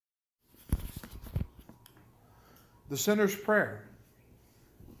the sinner's prayer.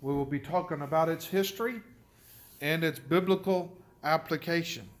 We will be talking about its history and its biblical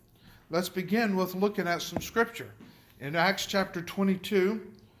application. Let's begin with looking at some scripture. In Acts chapter 22,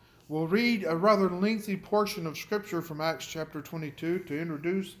 we'll read a rather lengthy portion of scripture from Acts chapter 22 to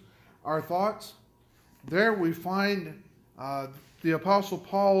introduce our thoughts. There we find the Apostle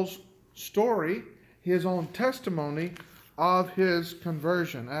Paul's story, his own testimony of his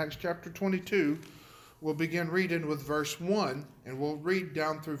conversion. Acts chapter 22, we'll begin reading with verse 1, and we'll read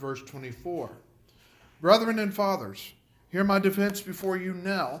down through verse 24. Brethren and fathers, hear my defense before you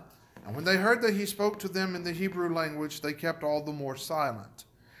now. And when they heard that he spoke to them in the Hebrew language, they kept all the more silent.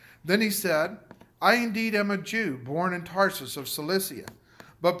 Then he said, I indeed am a Jew, born in Tarsus of Cilicia,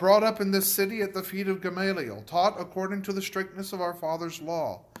 but brought up in this city at the feet of Gamaliel, taught according to the strictness of our father's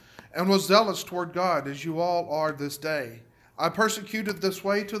law, and was zealous toward God, as you all are this day. I persecuted this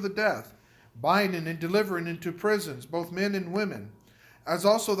way to the death, binding and delivering into prisons both men and women, as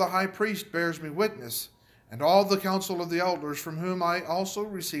also the high priest bears me witness, and all the council of the elders, from whom I also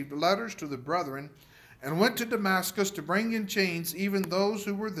received letters to the brethren, and went to Damascus to bring in chains even those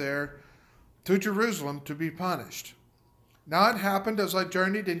who were there to Jerusalem to be punished. Now it happened as I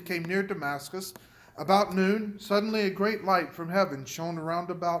journeyed and came near Damascus, about noon, suddenly a great light from heaven shone around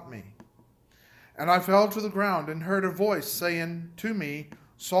about me. And I fell to the ground and heard a voice saying to me,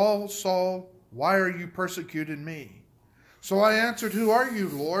 Saul, Saul, why are you persecuting me? So I answered, Who are you,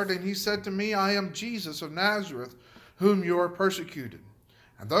 Lord? And he said to me, I am Jesus of Nazareth, whom you are persecuting.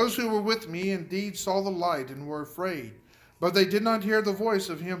 And those who were with me indeed saw the light and were afraid, but they did not hear the voice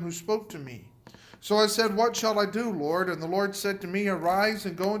of him who spoke to me. So I said, What shall I do, Lord? And the Lord said to me, Arise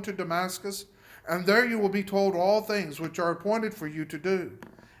and go into Damascus, and there you will be told all things which are appointed for you to do.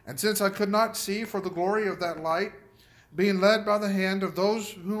 And since I could not see for the glory of that light, being led by the hand of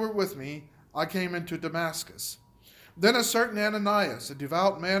those who were with me, I came into Damascus. Then a certain Ananias, a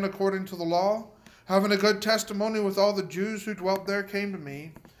devout man according to the law, having a good testimony with all the Jews who dwelt there, came to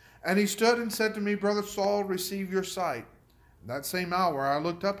me. And he stood and said to me, Brother Saul, receive your sight. In that same hour I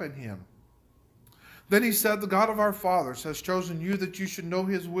looked up at him. Then he said, The God of our fathers has chosen you that you should know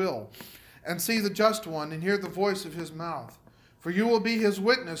his will, and see the just one, and hear the voice of his mouth. For you will be his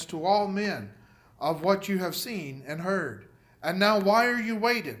witness to all men of what you have seen and heard. And now why are you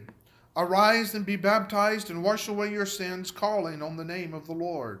waiting? Arise and be baptized, and wash away your sins, calling on the name of the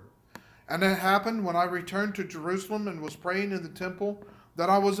Lord. And it happened, when I returned to Jerusalem and was praying in the temple, that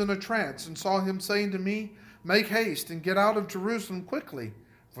I was in a trance, and saw him saying to me, Make haste and get out of Jerusalem quickly,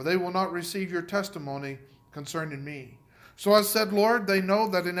 for they will not receive your testimony concerning me. So I said, Lord, they know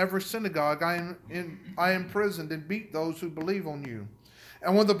that in every synagogue I am imprisoned and beat those who believe on you.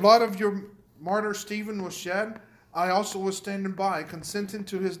 And when the blood of your martyr Stephen was shed, I also was standing by, consenting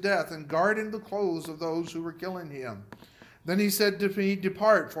to his death and guarding the clothes of those who were killing him. Then he said to me,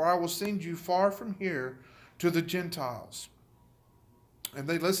 Depart, for I will send you far from here to the Gentiles. And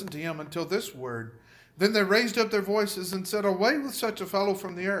they listened to him until this word. Then they raised up their voices and said, Away with such a fellow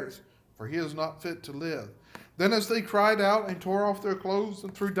from the earth, for he is not fit to live. Then as they cried out and tore off their clothes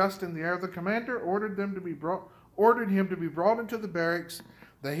and threw dust in the air, the commander ordered him to be brought into the barracks,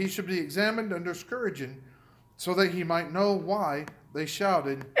 that he should be examined under scourging, so that he might know why they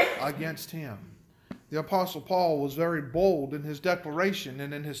shouted against him. The Apostle Paul was very bold in his declaration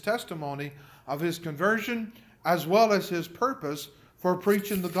and in his testimony of his conversion, as well as his purpose for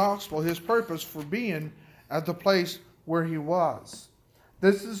preaching the gospel, his purpose for being at the place where he was.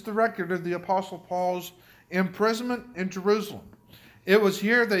 This is the record of the Apostle Paul's imprisonment in Jerusalem. It was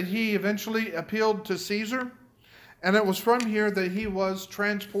here that he eventually appealed to Caesar, and it was from here that he was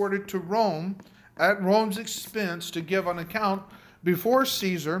transported to Rome at Rome's expense to give an account before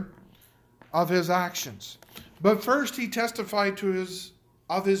Caesar of his actions. But first he testified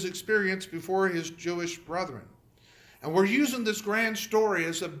of his experience before his Jewish brethren. And we're using this grand story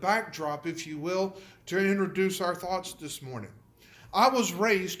as a backdrop, if you will, to introduce our thoughts this morning. I was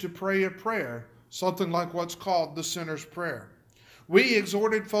raised to pray a prayer, something like what's called the sinner's prayer. We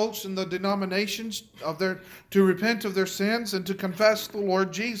exhorted folks in the denominations to repent of their sins and to confess the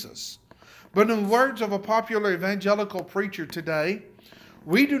Lord Jesus. But in the words of a popular evangelical preacher today,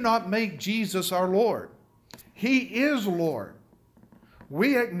 we do not make Jesus our Lord. He is Lord.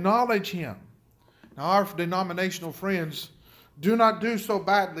 We acknowledge him. Now, our denominational friends do not do so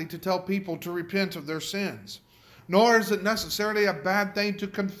badly to tell people to repent of their sins, nor is it necessarily a bad thing to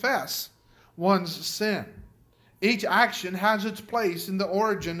confess one's sin. Each action has its place in the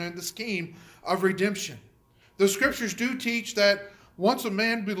origin and the scheme of redemption. The scriptures do teach that once a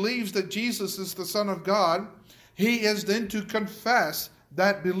man believes that Jesus is the Son of God, he is then to confess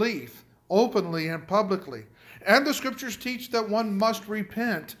that belief openly and publicly. And the scriptures teach that one must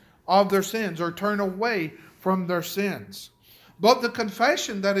repent of their sins or turn away from their sins. But the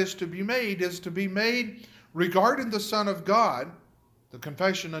confession that is to be made regarding the Son of God, the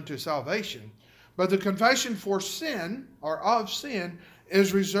confession unto salvation. But the confession for sin, or of sin,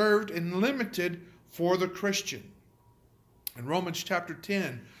 is reserved and limited for the Christian. In Romans chapter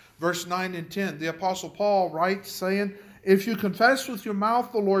 10, verse 9 and 10, the Apostle Paul writes, saying, if you confess with your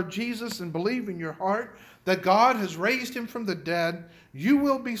mouth the Lord Jesus and believe in your heart that God has raised him from the dead, you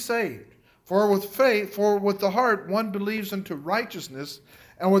will be saved. For with the heart one believes unto righteousness,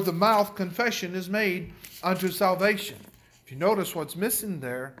 and with the mouth confession is made unto salvation. If you notice what's missing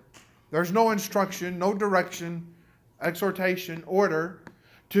there, there's no instruction, no direction, exhortation, order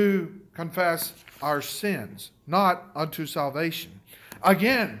to confess our sins, not unto salvation.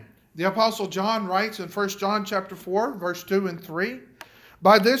 Again, the Apostle John writes in 1 John chapter 4, verse 2 and 3,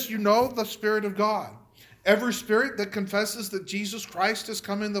 by this you know the Spirit of God. Every spirit that confesses that Jesus Christ has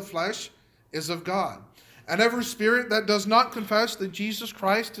come in the flesh is of God. And every spirit that does not confess that Jesus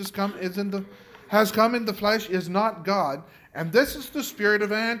Christ has come in the flesh is not God. And this is the spirit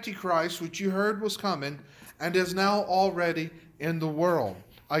of Antichrist, which you heard was coming, and is now already in the world.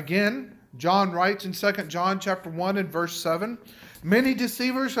 Again, John writes in 2 John chapter 1 and verse 7, many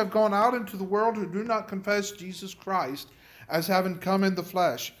deceivers have gone out into the world who do not confess Jesus Christ as having come in the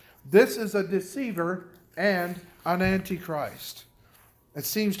flesh. This is a deceiver and an antichrist. It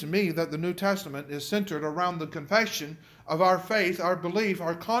seems to me that the New Testament is centered around the confession of our faith, our belief,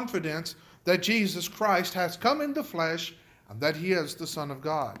 our confidence that Jesus Christ has come in the flesh and that he is the Son of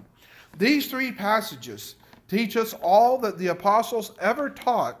God. These three passages teach us all that the apostles ever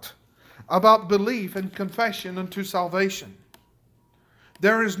taught about belief and confession unto salvation.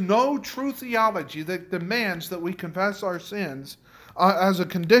 There is no true theology that demands that we confess our sins as a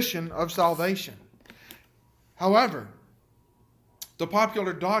condition of salvation. However, the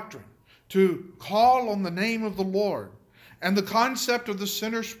popular doctrine to call on the name of the Lord and the concept of the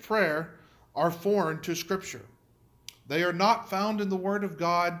sinner's prayer are foreign to Scripture. They are not found in the Word of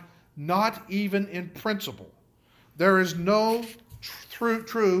God, not even in principle. There is no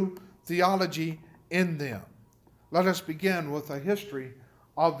true theology in them. Let us begin with a history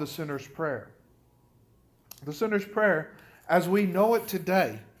of the sinner's prayer. The sinner's prayer, as we know it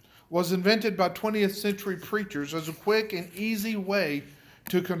today, was invented by 20th century preachers as a quick and easy way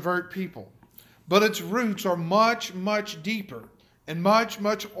to convert people. But its roots are much, much deeper and much,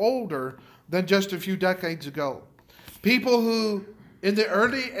 much older than just a few decades ago. People who, in the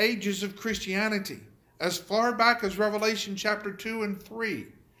early ages of Christianity, as far back as Revelation chapter 2 and 3,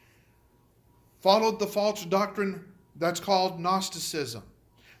 followed the false doctrine that's called Gnosticism.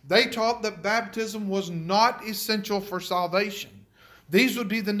 They taught that baptism was not essential for salvation. These would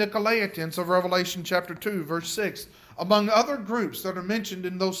be the Nicolaitans of Revelation chapter 2, verse 6, among other groups that are mentioned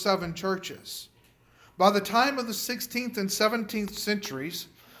in those 7 churches. By the time of the 16th and 17th centuries,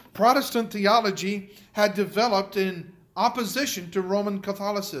 Protestant theology had developed in opposition to Roman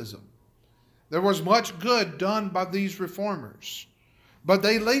Catholicism. There was much good done by these reformers, but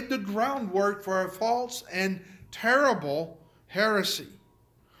they laid the groundwork for a false and terrible heresy.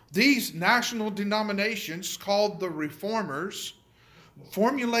 These national denominations, called the Reformers,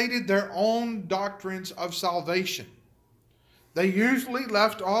 formulated their own doctrines of salvation. They usually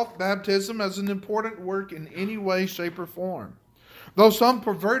left off baptism as an important work in any way, shape, or form, though some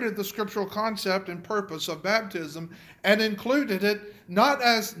perverted the scriptural concept and purpose of baptism and included it not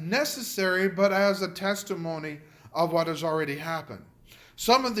as necessary but as a testimony of what has already happened.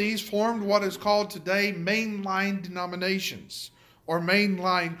 Some of these formed what is called today mainline denominations or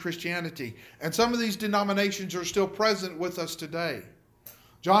mainline Christianity, and some of these denominations are still present with us today.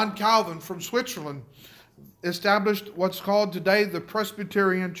 John Calvin from Switzerland established what's called today the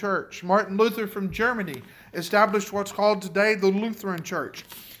Presbyterian Church. Martin Luther from Germany established what's called today the Lutheran Church.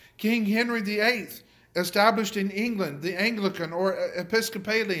 King Henry VIII established in England the Anglican or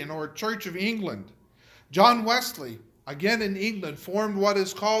Episcopalian or Church of England. John Wesley, again in England, formed what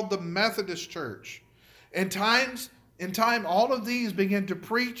is called the Methodist Church. In time, all of these began to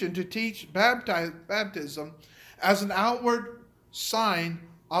preach and to teach baptism as an outward sign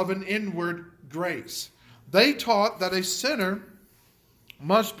of an inward grace. They taught that a sinner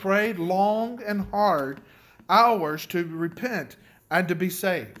must pray long and hard hours to repent and to be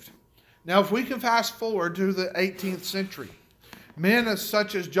saved. Now, if we can fast forward to the 18th century, men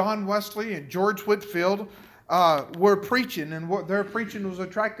such as John Wesley and George Whitefield were preaching, and what their preaching was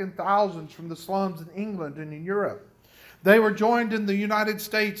attracting thousands from the slums in England and in Europe. They were joined in the United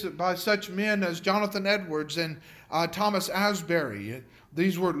States by such men as Jonathan Edwards and Thomas Asbury.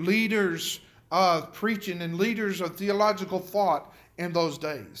 These were leaders preaching and leaders of theological thought in those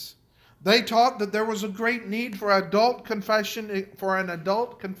days. They taught that there was a great need for an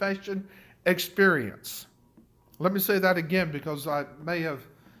adult confession experience. Let me say that again because I may have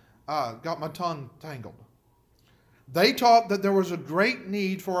got my tongue tangled. They taught that there was a great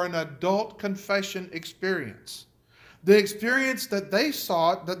need for an adult confession experience. The experience that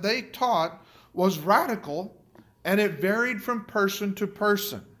they taught was radical, and it varied from person to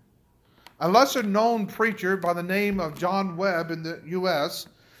person. A lesser-known preacher by the name of John Webb in the U.S.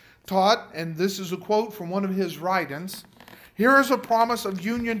 taught, and this is a quote from one of his writings, "Here is a promise of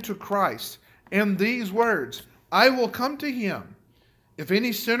union to Christ in these words, I will come to him. If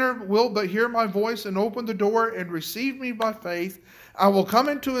any sinner will but hear my voice and open the door and receive me by faith, I will come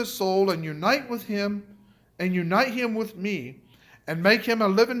into his soul and unite him with me, and make him a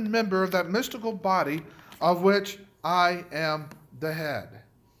living member of that mystical body of which I am the head."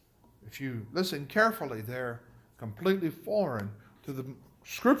 If you listen carefully, they're completely foreign to the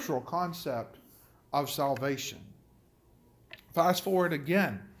scriptural concept of salvation. Fast forward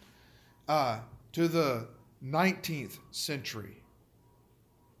again to the 19th century.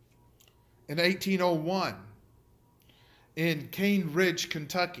 In 1801, in Cane Ridge,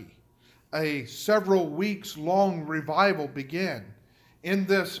 Kentucky, a several weeks long revival began. In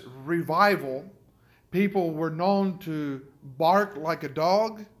this revival, people were known to bark like a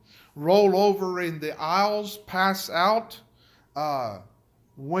dog, roll over in the aisles, pass out.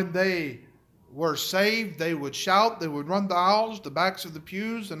 When they were saved, they would shout, they would run the aisles, the backs of the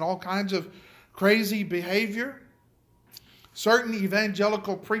pews, and all kinds of crazy behavior. Certain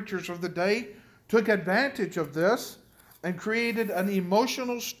evangelical preachers of the day took advantage of this and created an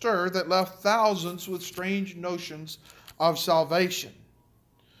emotional stir that left thousands with strange notions of salvation.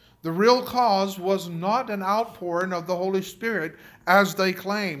 The real cause was not an outpouring of the Holy Spirit as they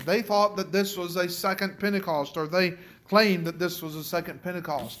claimed. They thought that this was a second Pentecost, or they claimed that this was a second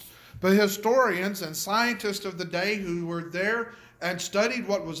Pentecost. But historians and scientists of the day who were there and studied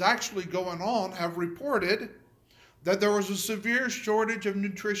what was actually going on have reported that there was a severe shortage of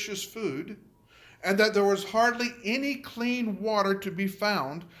nutritious food, and that there was hardly any clean water to be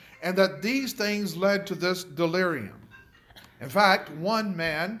found, and that these things led to this delirium. In fact, one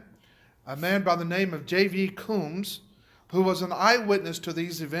man, a man by the name of J.V. Coombs, who was an eyewitness to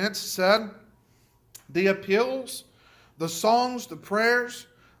these events, said, "The appeals, the songs, the prayers,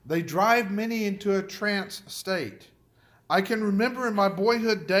 they drive many into a trance state. I can remember in my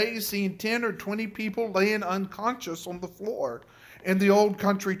boyhood days seeing 10 or 20 people laying unconscious on the floor in the old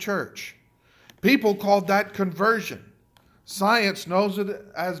country church. People called that conversion. Science knows it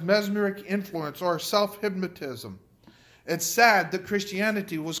as mesmeric influence or self-hypnotism. It's sad that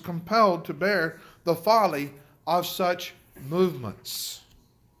Christianity was compelled to bear the folly of such movements."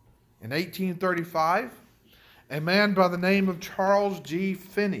 In 1835, a man by the name of Charles G.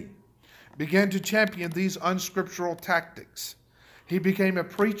 Finney began to champion these unscriptural tactics. He became a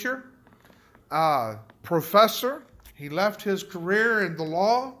preacher, professor. He left his career in the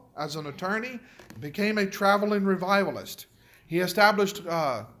law as an attorney and became a traveling revivalist. He established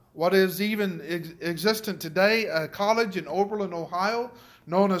what is even existent today, a college in Oberlin, Ohio,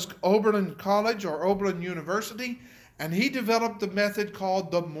 known as Oberlin College or Oberlin University, and he developed the method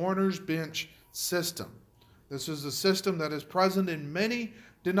called the Mourner's Bench system. This is a system that is present in many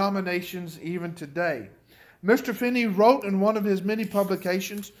denominations even today. Mr. Finney wrote in one of his many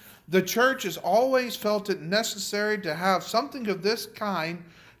publications, "The church has always felt it necessary to have something of this kind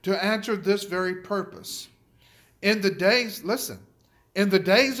to answer this very purpose. In the days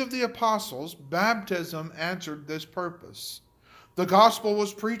of the apostles, baptism answered this purpose. The gospel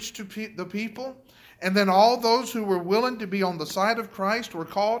was preached to the people, and then all those who were willing to be on the side of Christ were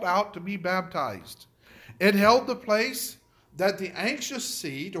called out to be baptized. It held the place that the anxious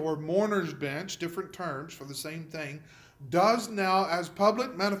seat, or mourner's bench, different terms for the same thing, does now as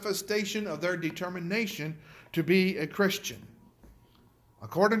public manifestation of their determination to be a Christian."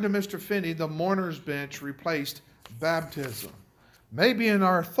 According to Mr. Finney, the mourner's bench replaced baptism. Maybe in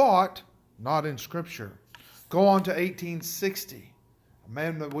our thought, not in Scripture. Go on to 1860. A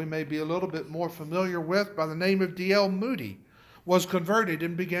man that we may be a little bit more familiar with by the name of D.L. Moody was converted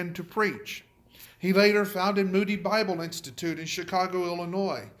and began to preach. He later founded Moody Bible Institute in Chicago,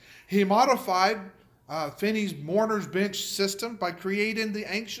 Illinois. He modified Finney's mourner's bench system by creating the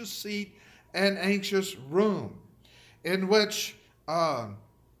anxious seat and anxious room, in which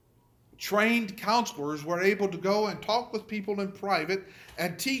trained counselors were able to go and talk with people in private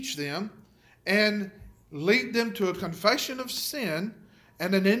and teach them and lead them to a confession of sin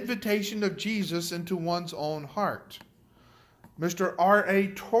and an invitation of Jesus into one's own heart. Mr. R.A.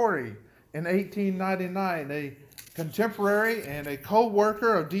 Torrey in 1899. A contemporary and a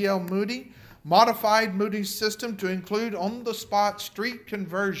co-worker of D.L. Moody modified Moody's system to include on-the-spot street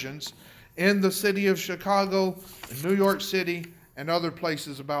conversions in the city of Chicago, New York City, and other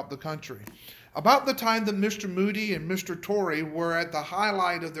places about the country. About the time that Mr. Moody and Mr. Torrey were at the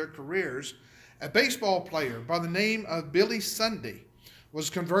highlight of their careers, a baseball player by the name of Billy Sunday was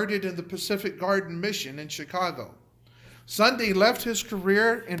converted in the Pacific Garden Mission in Chicago. Sunday left his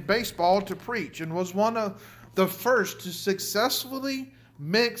career in baseball to preach and was one of the first to successfully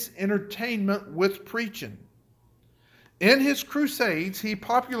mix entertainment with preaching. In his crusades, he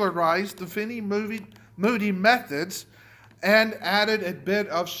popularized the Finney Moody methods and added a bit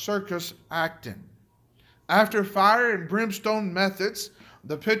of circus acting. After fire and brimstone methods,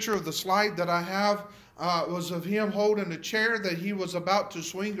 the picture of the slide that I have was of him holding a chair that he was about to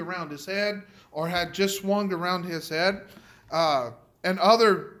swing around his head or had just swung around his head, and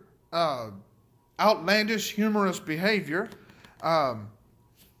other outlandish, humorous behavior.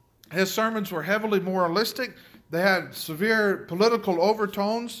 His sermons were heavily moralistic. They had severe political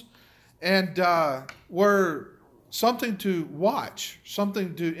overtones and were something to watch,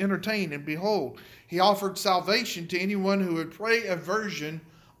 something to entertain and behold. He offered salvation to anyone who would pray a version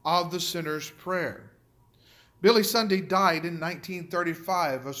of the sinner's prayer. Billy Sunday died in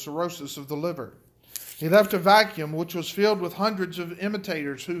 1935 of cirrhosis of the liver. He left a vacuum which was filled with hundreds of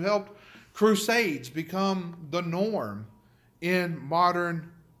imitators who helped crusades become the norm in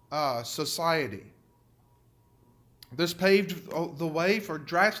modern society. This paved the way for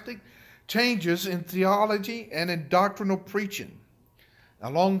drastic changes in theology and in doctrinal preaching.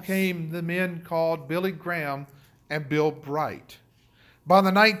 Along came the men called Billy Graham and Bill Bright. By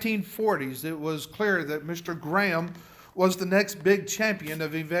the 1940s, it was clear that Mr. Graham was the next big champion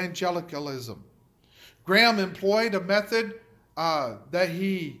of evangelicalism. Graham employed a method that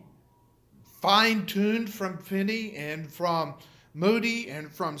he fine-tuned from Finney and from Moody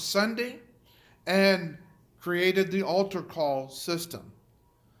and from Sunday, and created the altar call system.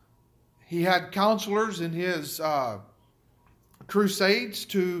 He had counselors in his crusades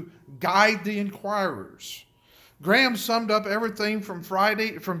to guide the inquirers. Graham summed up everything from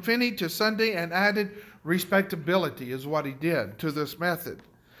Finney to Sunday and added respectability is what he did to this method.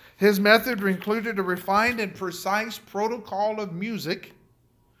 His method included a refined and precise protocol of music,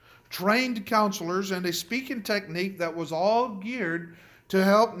 trained counselors, and a speaking technique that was all geared to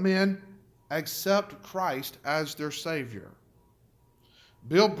help men accept Christ as their Savior.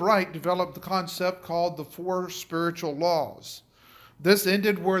 Bill Bright developed the concept called the Four Spiritual Laws. This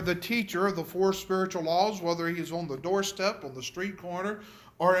ended where the teacher of the Four Spiritual Laws, whether he's on the doorstep, on the street corner,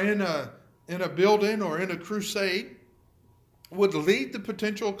 or in a building or in a crusade, would lead the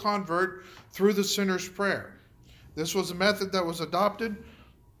potential convert through the sinner's prayer. This was a method that was adopted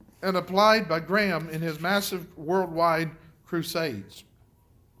and applied by Graham in his massive worldwide crusades.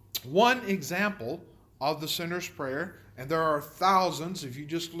 One example of the sinner's prayer, and there are thousands, if you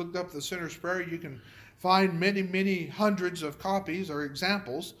just looked up the sinner's prayer, you can find many, many hundreds of copies or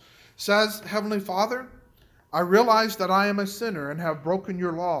examples, says, Heavenly Father, I realize that I am a sinner and have broken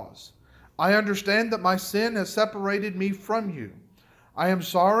your laws. I understand that my sin has separated me from you. I am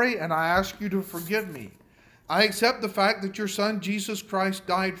sorry and I ask you to forgive me. I accept the fact that your Son, Jesus Christ,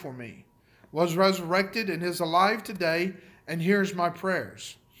 died for me, was resurrected, and is alive today, and hears my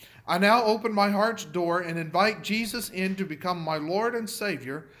prayers. I now open my heart's door and invite Jesus in to become my Lord and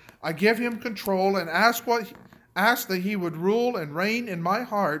Savior. I give him control and ask that he would rule and reign in my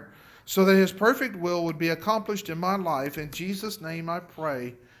heart so that his perfect will would be accomplished in my life. In Jesus' name I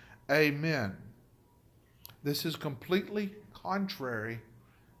pray, amen. This is completely contrary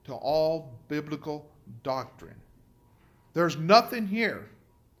to all biblical doctrine. There's nothing here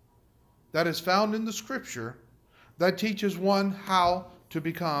that is found in the Scripture that teaches one how to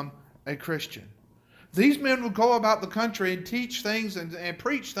become a Christian. These men would go about the country and teach things and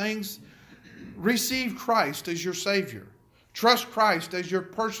preach things. Receive Christ as your Savior. Trust Christ as your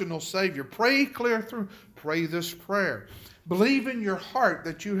personal Savior. Pray clear through. Pray this prayer. Believe in your heart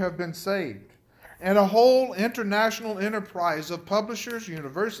that you have been saved. And a whole international enterprise of publishers,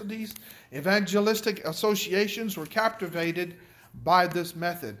 universities, evangelistic associations were captivated by this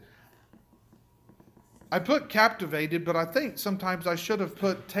method. I put captivated, but I think sometimes I should have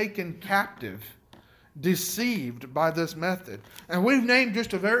put taken captive, deceived by this method. And we've named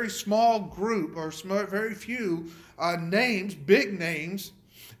just a very small group, or very few names, big names,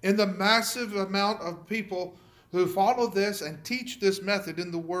 in the massive amount of people who follow this and teach this method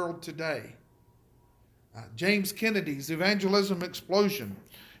in the world today. James Kennedy's Evangelism Explosion.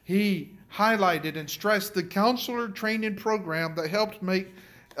 He highlighted and stressed the counselor training program that helped make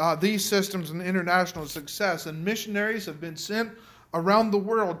these systems and international success, and missionaries have been sent around the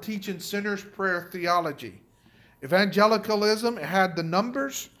world teaching sinner's prayer theology. Evangelicalism had the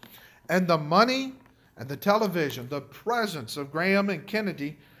numbers and the money and the television, the presence of Graham and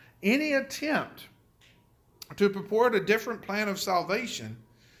Kennedy. Any attempt to purport a different plan of salvation,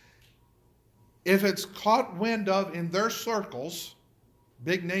 if it's caught wind of in their circles,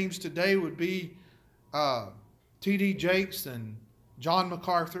 big names today would be T.D. Jakes and John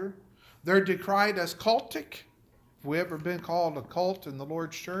MacArthur. They're decried as cultic, if we ever been called a cult in the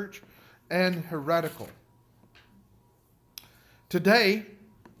Lord's church, and heretical. Today,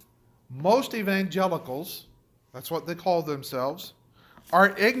 most evangelicals, that's what they call themselves,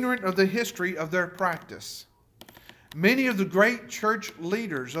 are ignorant of the history of their practice. Many of the great church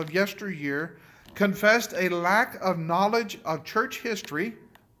leaders of yesteryear confessed a lack of knowledge of church history,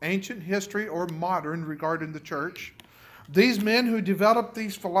 ancient history or modern regarding the church. These men who developed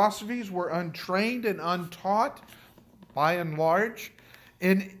these philosophies were untrained and untaught, by and large,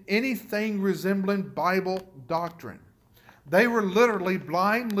 in anything resembling Bible doctrine. They were literally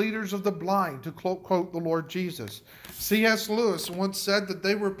blind leaders of the blind, to quote the Lord Jesus. C.S. Lewis once said that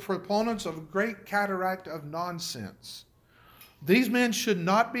they were proponents of a great cataract of nonsense. These men should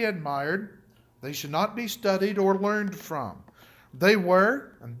not be admired. They should not be studied or learned from. They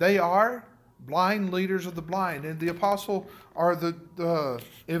were, and they are, blind leaders of the blind. And the apostle, or the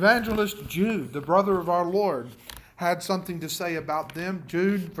evangelist Jude, the brother of our Lord, had something to say about them.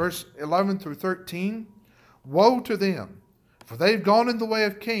 Jude, verse 11 through 13. Woe to them, for they have gone in the way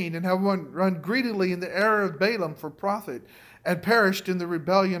of Cain, and have run greedily in the error of Balaam for profit, and perished in the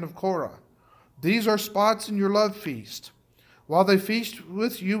rebellion of Korah. These are spots in your love feast. While they feast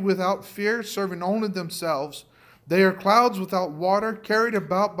with you without fear, serving only themselves, they are clouds without water, carried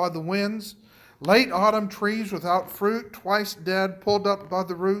about by the winds, late autumn trees without fruit, twice dead, pulled up by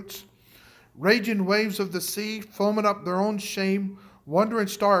the roots, raging waves of the sea, foaming up their own shame, wandering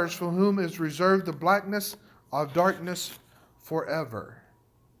stars for whom is reserved the blackness of darkness forever.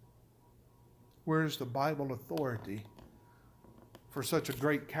 Where is the Bible authority for such a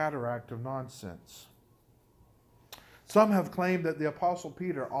great cataract of nonsense? Some have claimed that the Apostle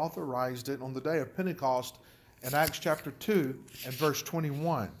Peter authorized it on the day of Pentecost in Acts chapter 2 and verse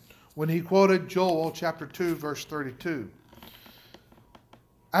 21, when he quoted Joel chapter 2, verse 32.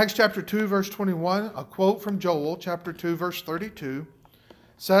 Acts chapter 2, verse 21, a quote from Joel chapter 2, verse 32,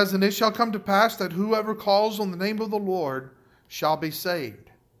 says, "And it shall come to pass that whoever calls on the name of the Lord shall be saved."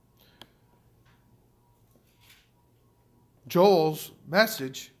 Joel's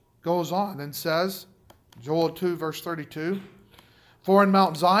message goes on and says, Joel 2, verse 32, "For in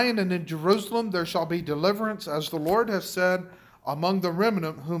Mount Zion and in Jerusalem there shall be deliverance, as the Lord has said, among the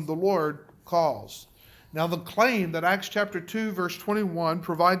remnant whom the Lord calls." Now the claim that Acts chapter 2, verse 21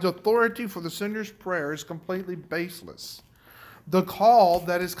 provides authority for the sinner's prayer is completely baseless. The call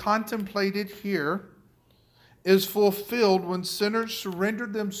that is contemplated here is fulfilled when sinners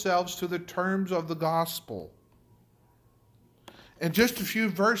surrendered themselves to the terms of the gospel. In just a few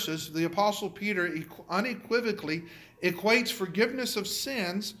verses, the Apostle Peter unequivocally equates forgiveness of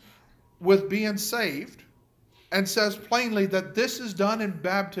sins with being saved, and says plainly that this is done in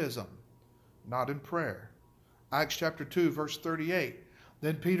baptism, not in prayer. Acts chapter 2, verse 38.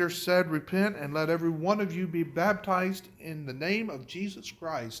 "Then Peter said, Repent, and let every one of you be baptized in the name of Jesus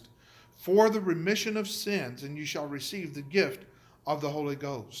Christ for the remission of sins, and you shall receive the gift of the Holy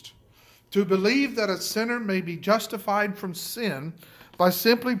Ghost." To believe that a sinner may be justified from sin by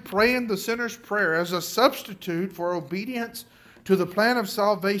simply praying the sinner's prayer as a substitute for obedience to the plan of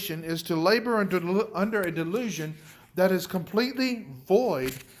salvation is to labor under a delusion that is completely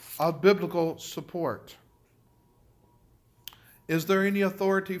void of biblical support. Is there any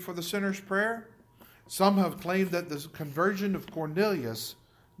authority for the sinner's prayer? Some have claimed that the conversion of Cornelius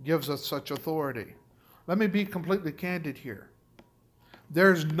gives us such authority. Let me be completely candid here.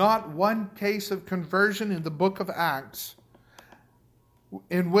 There's not one case of conversion in the book of Acts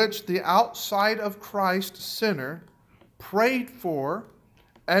in which the outside of Christ sinner prayed for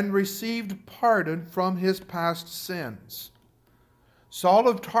and received pardon from his past sins. Saul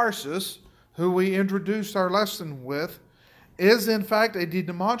of Tarsus, who we introduced our lesson with, is in fact a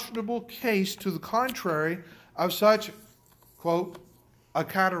demonstrable case to the contrary of such, quote, a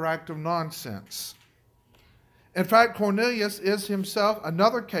cataract of nonsense. In fact, Cornelius is himself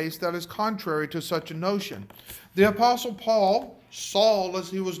another case that is contrary to such a notion. The Apostle Paul, Saul as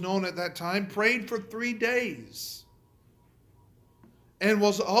he was known at that time, prayed for 3 days and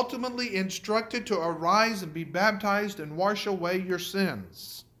was ultimately instructed to arise and be baptized and wash away your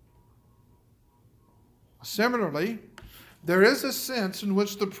sins. Similarly, There is a sense in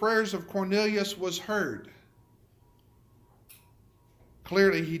which the prayers of Cornelius was heard.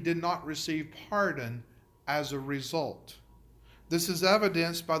 Clearly, he did not receive pardon as a result. This is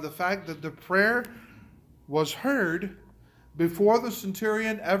evidenced by the fact that the prayer was heard before the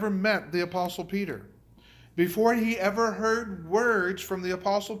centurion ever met the Apostle Peter. Before he ever heard words from the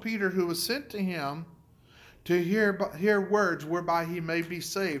Apostle Peter, who was sent to him to hear words whereby he may be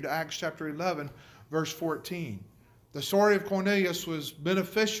saved. Acts chapter 11, verse 14. The story of Cornelius was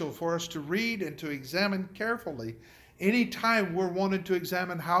beneficial for us to read and to examine carefully any time we're wanting to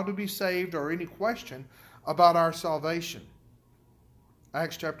examine how to be saved or any question about our salvation.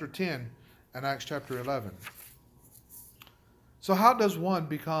 Acts chapter 10 and Acts chapter 11. So how does one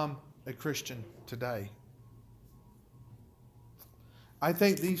become a Christian today? I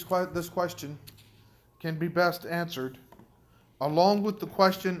think this question can be best answered along with the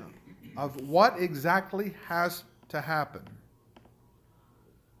question of what exactly has to happen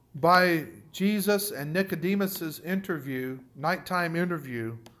by Jesus and Nicodemus's interview, nighttime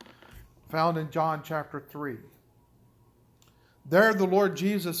interview, found in John chapter 3. There the Lord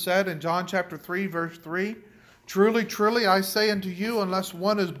Jesus said in John chapter 3, verse 3, "Truly, truly, I say unto you, unless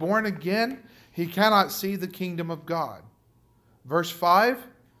one is born again, he cannot see the kingdom of God." Verse 5,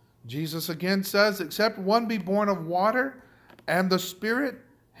 Jesus again says, "Except one be born of water and the Spirit,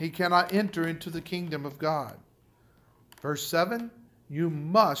 he cannot enter into the kingdom of God." Verse 7, "You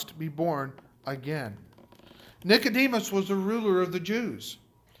must be born again." Nicodemus was the ruler of the Jews.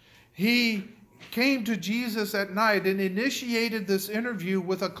 He came to Jesus at night and initiated this interview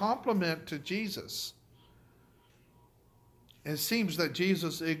with a compliment to Jesus. It seems that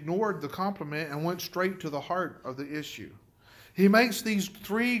Jesus ignored the compliment and went straight to the heart of the issue. He makes these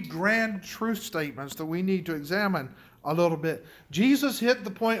three grand truth statements that we need to examine a little bit. Jesus hit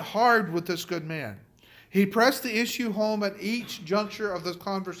the point hard with this good man. He pressed the issue home at each juncture of this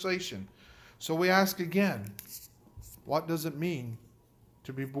conversation. So we ask again, what does it mean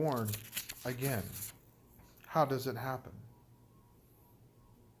to be born again? How does it happen?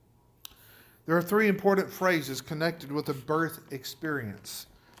 There are three important phrases connected with the birth experience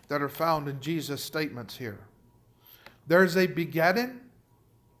that are found in Jesus' statements here. There's a begetting,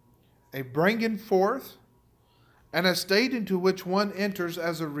 a bringing forth, and a state into which one enters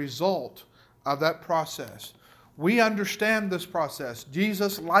as a result of that process. We understand this process.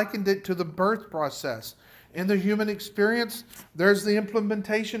 Jesus likened it to the birth process. In the human experience, there's the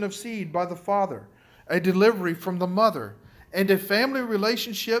implementation of seed by the father, a delivery from the mother, and a family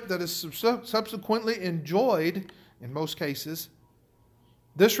relationship that is subsequently enjoyed, in most cases.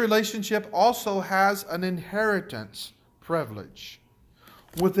 This relationship also has an inheritance privilege.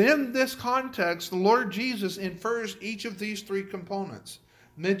 Within this context, the Lord Jesus infers each of these three components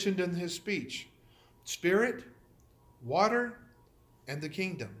mentioned in his speech: spirit, water, and the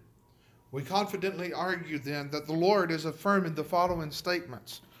kingdom. We confidently argue then that the Lord is affirming the following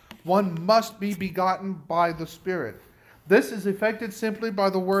statements. One must be begotten by the Spirit. This is effected simply by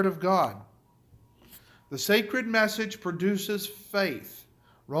the Word of God. The sacred message produces faith.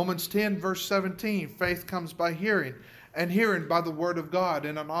 Romans 10, verse 17, faith comes by hearing, and hearing by the Word of God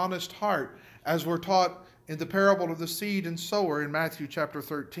in an honest heart, as we're taught in the parable of the seed and sower in Matthew chapter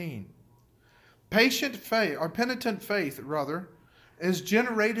 13. Penitent faith, is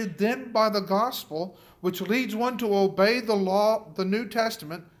generated then by the gospel, which leads one to obey the law, the New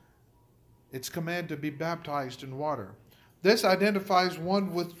Testament, its command to be baptized in water. This identifies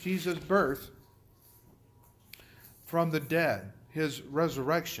one with Jesus' birth from the dead, his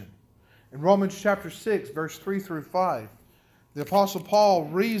resurrection. In Romans chapter 6, verse 3 through 5, the Apostle Paul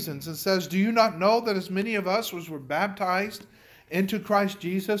reasons and says, "Do you not know that as many of us as were baptized into Christ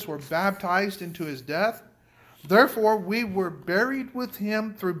Jesus were baptized into his death? Therefore we were buried with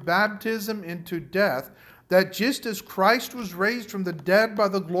him through baptism into death, that just as Christ was raised from the dead by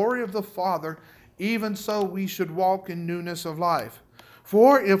the glory of the Father, even so we should walk in newness of life.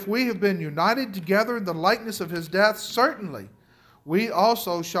 For if we have been united together in the likeness of his death, certainly we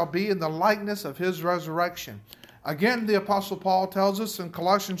also shall be in the likeness of his resurrection." Again, the Apostle Paul tells us in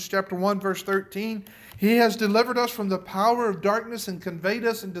Colossians chapter 1, verse 13, "He has delivered us from the power of darkness and conveyed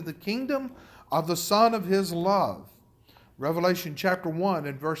us into the kingdom of the Son of his love." Revelation chapter 1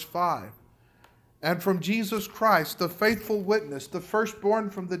 and verse 5. "And from Jesus Christ, the faithful witness, the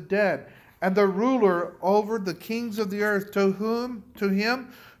firstborn from the dead, and the ruler over the kings of the earth, to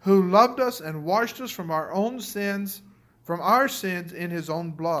him who loved us and washed us from our sins in his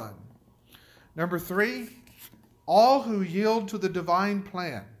own blood." Number 3, all who yield to the divine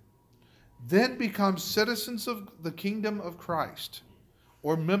plan then become citizens of the kingdom of Christ,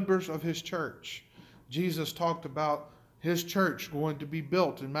 or members of his church. Jesus talked about his church going to be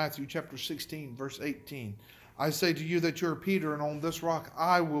built in Matthew chapter 16, verse 18. I say to you that you are Peter, and on this rock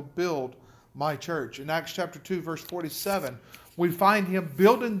I will build my church. In Acts chapter 2, verse 47, we find him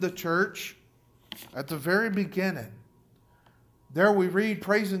building the church at the very beginning. There we read,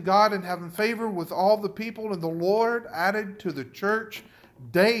 praising God and having favor with all the people, and the Lord added to the church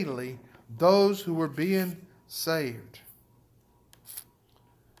daily those who were being saved.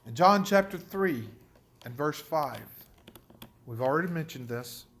 In John chapter 3 and verse 5, we've already mentioned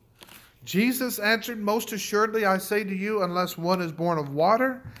this. Jesus answered, most assuredly I say to you, unless one is born of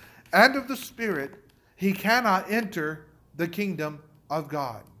water and of the Spirit, he cannot enter the kingdom of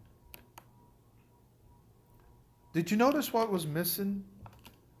God. Did you notice what was missing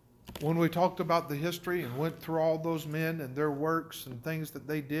when we talked about the history and went through all those men and their works and things that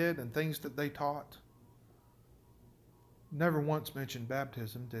they did and things that they taught? Never once mentioned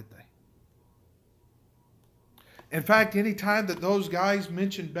baptism, did they? In fact, any time that those guys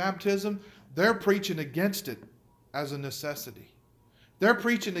mention baptism, they're preaching against it as a necessity. They're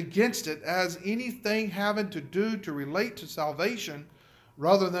preaching against it as anything having to do to relate to salvation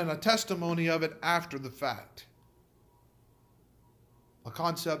rather than a testimony of it after the fact. A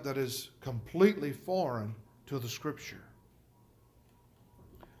concept that is completely foreign to the Scripture.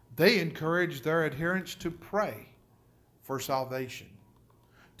 They encourage their adherents to pray for salvation,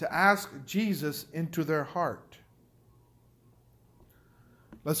 to ask Jesus into their heart.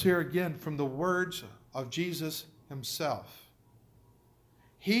 Let's hear again from the words of Jesus himself.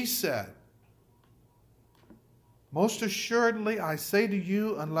 He said, most assuredly I say to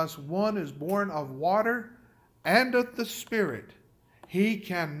you, unless one is born of water and of the Spirit, he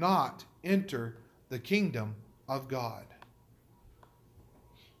cannot enter the kingdom of God.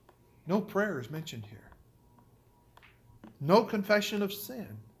 No prayer is mentioned here. No confession of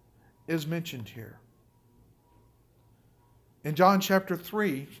sin is mentioned here. In John chapter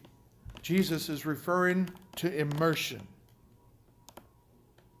 3, Jesus is referring to immersion,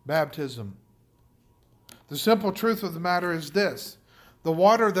 baptism. The simple truth of the matter is this. The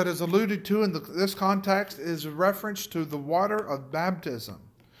water that is alluded to in this context is a reference to the water of baptism.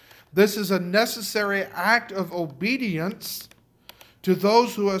 This is a necessary act of obedience to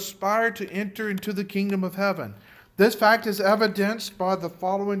those who aspire to enter into the kingdom of heaven. This fact is evidenced by the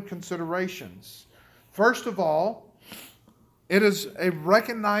following considerations. First of all, it is a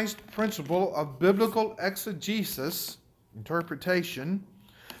recognized principle of biblical exegesis, interpretation,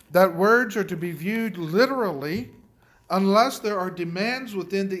 that words are to be viewed literally unless there are demands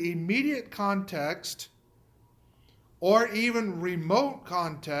within the immediate context or even remote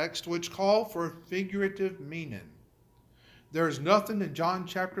context which call for figurative meaning. There is nothing in John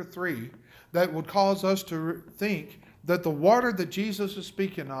chapter 3 that would cause us to think that the water that Jesus is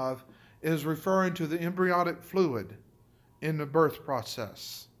speaking of is referring to the embryonic fluid in the birth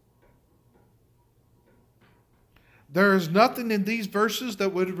process. There is nothing in these verses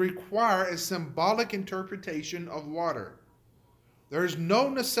that would require a symbolic interpretation of water. There is no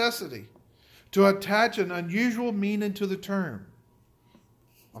necessity to attach an unusual meaning to the term,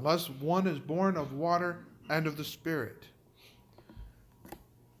 unless one is born of water and of the Spirit.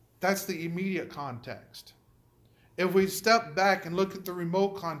 That's the immediate context. If we step back and look at the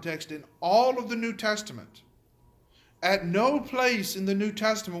remote context in all of the New Testament, at no place in the New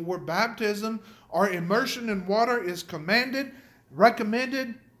Testament where baptism or immersion in water is commanded,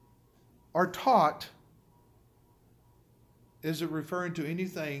 recommended, or taught is it referring to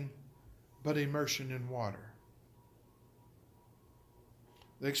anything but immersion in water.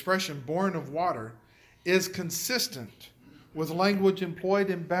 The expression born of water is consistent with language employed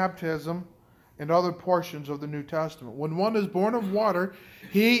in baptism and other portions of the New Testament. When one is born of water,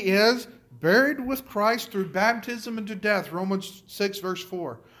 he is buried with Christ through baptism into death, Romans 6 verse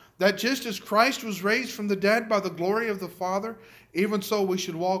 4. That just as Christ was raised from the dead by the glory of the Father, even so we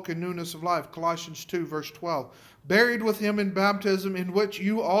should walk in newness of life, Colossians 2 verse 12. Buried with him in baptism, in which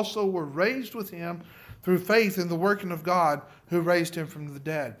you also were raised with him through faith in the working of God who raised him from the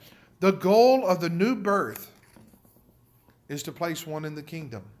dead. The goal of the new birth is to place one in the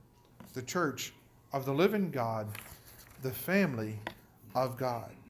kingdom, the church of the living God, the family of God.